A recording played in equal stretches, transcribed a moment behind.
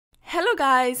Hello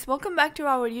guys, welcome back to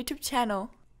our YouTube channel.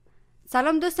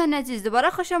 سلام دوستان عزیز، دوباره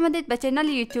خوش آمدید به چینل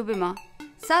یوتیوب ما.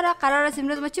 سارا، قرار است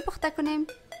امروز ما چی پخته کنیم؟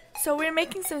 So we're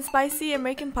making some spicy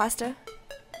American pasta.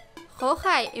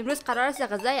 امروز قرار است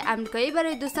غذای امریکایی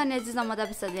برای دوستان عزیز آماده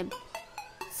بسازیم.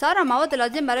 سارا، مواد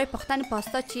لازم برای پختن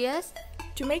پاستا چی است؟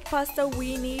 To make pasta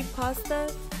we need pasta,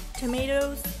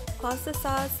 tomatoes, pasta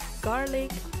sauce,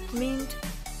 garlic, mint,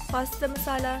 pasta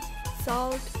masala,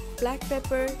 salt, black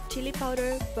pepper, chili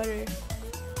powder, butter.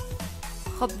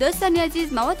 خب دوستان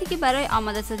عزیز، موادی که برای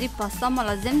آماده سازی پاستا ما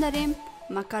لازم داریم: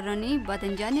 ماکارونی،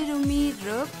 بادنجان رومی،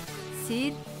 رب،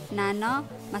 سیر، نعنا،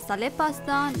 مصالحه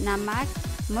پاستا، نمک،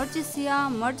 مرچ سیاه،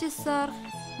 مرچ سرخ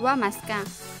و مسکه.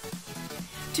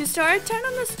 To start, turn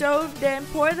on the stove, then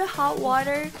pour the hot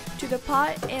water to the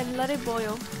pot and let it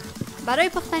boil. برای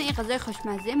پختن این غذای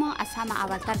خوشمزه ما از همه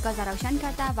اولتر گاز روشن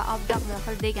کرده و آب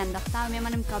داخل دیگ انداخته و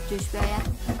میمانیم که آب جوش بیاید.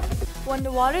 When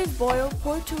the water is boiled,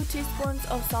 pour 2 teaspoons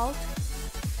of salt.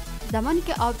 زمانی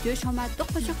که آب جوش آمد 2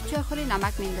 قاشق چایخوری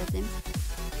نمک میندازیم.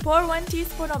 Pour 1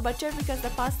 teaspoon of butter because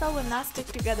the pasta will not stick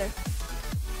together.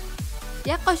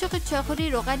 1 قاشق چایخوری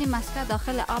روغن مسکه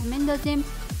داخل آب میندازیم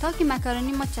تا که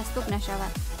مکارونی ما چسبوب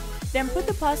نشود. Then put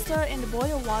the pasta in the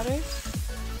boiled water.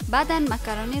 بعداً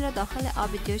مکارونی را داخل آب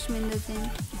جوش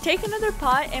میندازیم. Take another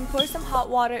pot and pour some hot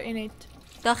water in it.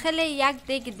 داخل یک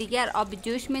دیگ دیگر آب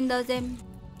جوش میندازیم.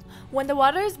 When the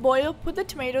water is boiled, put the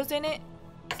tomatoes in it.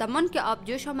 زمان که آب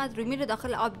جوش آمد رومی را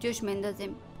داخل آب جوش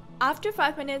میندازیم. After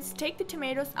 5 minutes, take the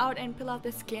tomatoes out and peel out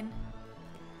the skin.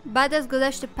 بعد از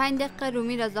گذشت 5 دقیقه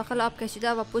رومی را داخل آب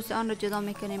کشیده و پوست آن را جدا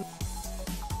میکنیم.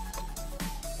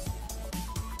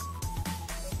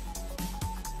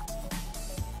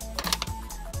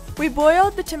 We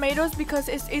boiled the tomatoes because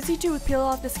it's easy to peel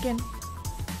off the skin.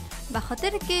 به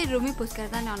خاطر که رومی پوست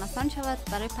کردن آن آسان شود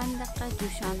برای 5 دقیقه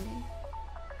جوشاندیم.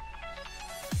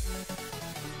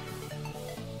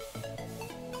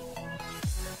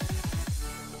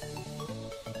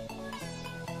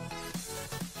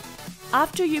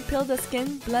 After you peel the skin,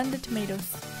 blend the tomatoes.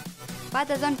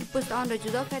 بعد از آن که پوست آن را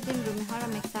جدا کردیم رومی ها را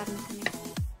میکسر میکنیم.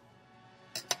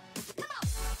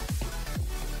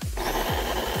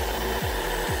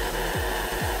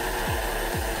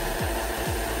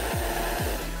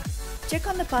 Check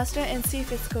on the pasta and see if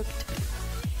it's cooked.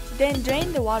 Then drain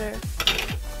the water.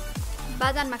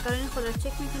 بعدا مکارونی خود را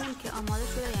چک میکنیم که آماده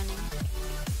شده یا نه.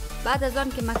 بعد از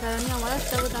آن که مکارونی آماده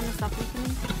شده بود آن را صاف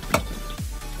میکنیم.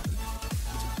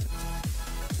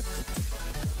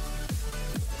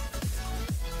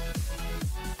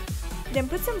 Then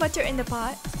put some butter in the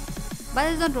pot.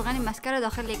 بعد از آن روغن مسکه را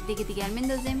داخل یک دیگ دیگر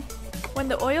میندازیم. When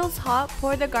the oil is hot,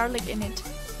 pour the garlic in it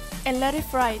and let it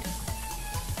fry.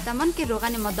 زمان که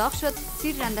روغن ما داغ شد،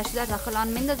 سیر رنده شده داخل آن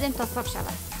میندازیم تا سرخ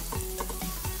شود.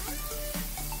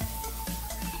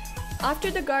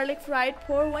 After the garlic fried,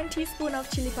 pour 1 teaspoon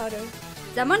of chili powder.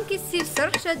 زمان که سیر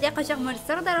سرخ شد، 1 قاشق مرچ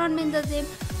سرخ در آن میندازیم.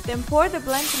 Then pour the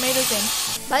blend tomatoes in.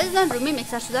 بعد از آن رومی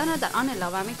میکسر شده را در آن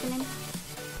اضافه میکنیم.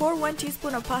 Pour 1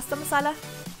 teaspoon of pasta masala.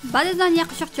 بعد از آن 1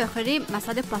 قاشق چایخوری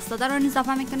مصالحه پاستا در آن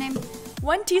اضافه میکنیم.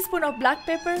 1 teaspoon of black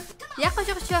pepper. 1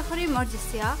 قاشق چایخوری مرچ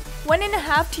سیاه.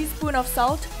 1.5 teaspoon of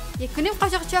salt. 1.5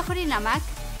 قاشق چایخوری نمک.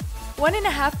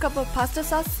 1.5 cup of pasta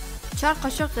sauce. 4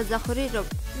 قاشق غذاخوری رب.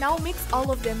 Now mix all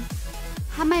of them.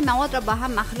 همه مواد را با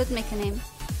هم مخلوط میکنیم.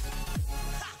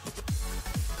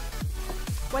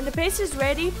 When the paste is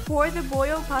ready, pour the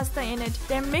boiled pasta in it.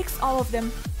 Then mix all of them.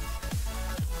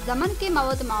 زمان که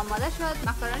مواد ما آماده شد،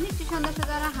 مکارونی جوشانده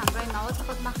شده را همراه مواد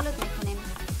خود مخلوط میکنیم.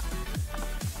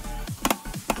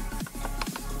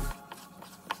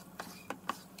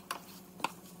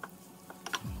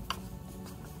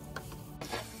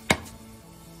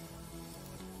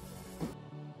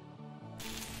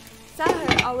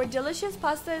 Sahar, our delicious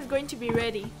pasta is going to be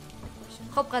ready.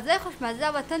 خب غذای خوشمزه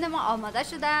و تند ما آماده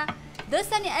شده.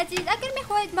 دوستان عزیز، اگر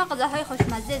میخواهید ما غذاهای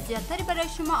خوشمزه زیادتری برای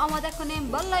شما آماده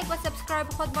کنیم، با لایک و سابسکرایب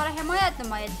خود ما را حمایت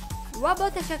نمایید و با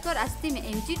تشکر از تیم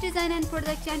MG Design and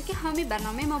Production که حامی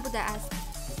برنامه ما بوده است.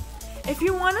 If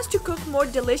you want us to cook more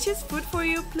delicious food for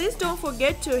you, please don't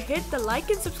forget to hit the like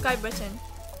and subscribe button.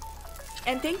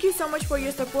 And thank you so much for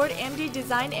your support, MG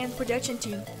Design and Production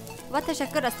team. و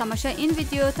تشکر از تماشای این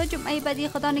ویدیو. تا جمعه بعدی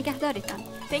خدا نگهدارتان.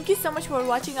 Thank you so much for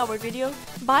watching our video.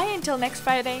 Bye until next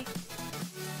Friday.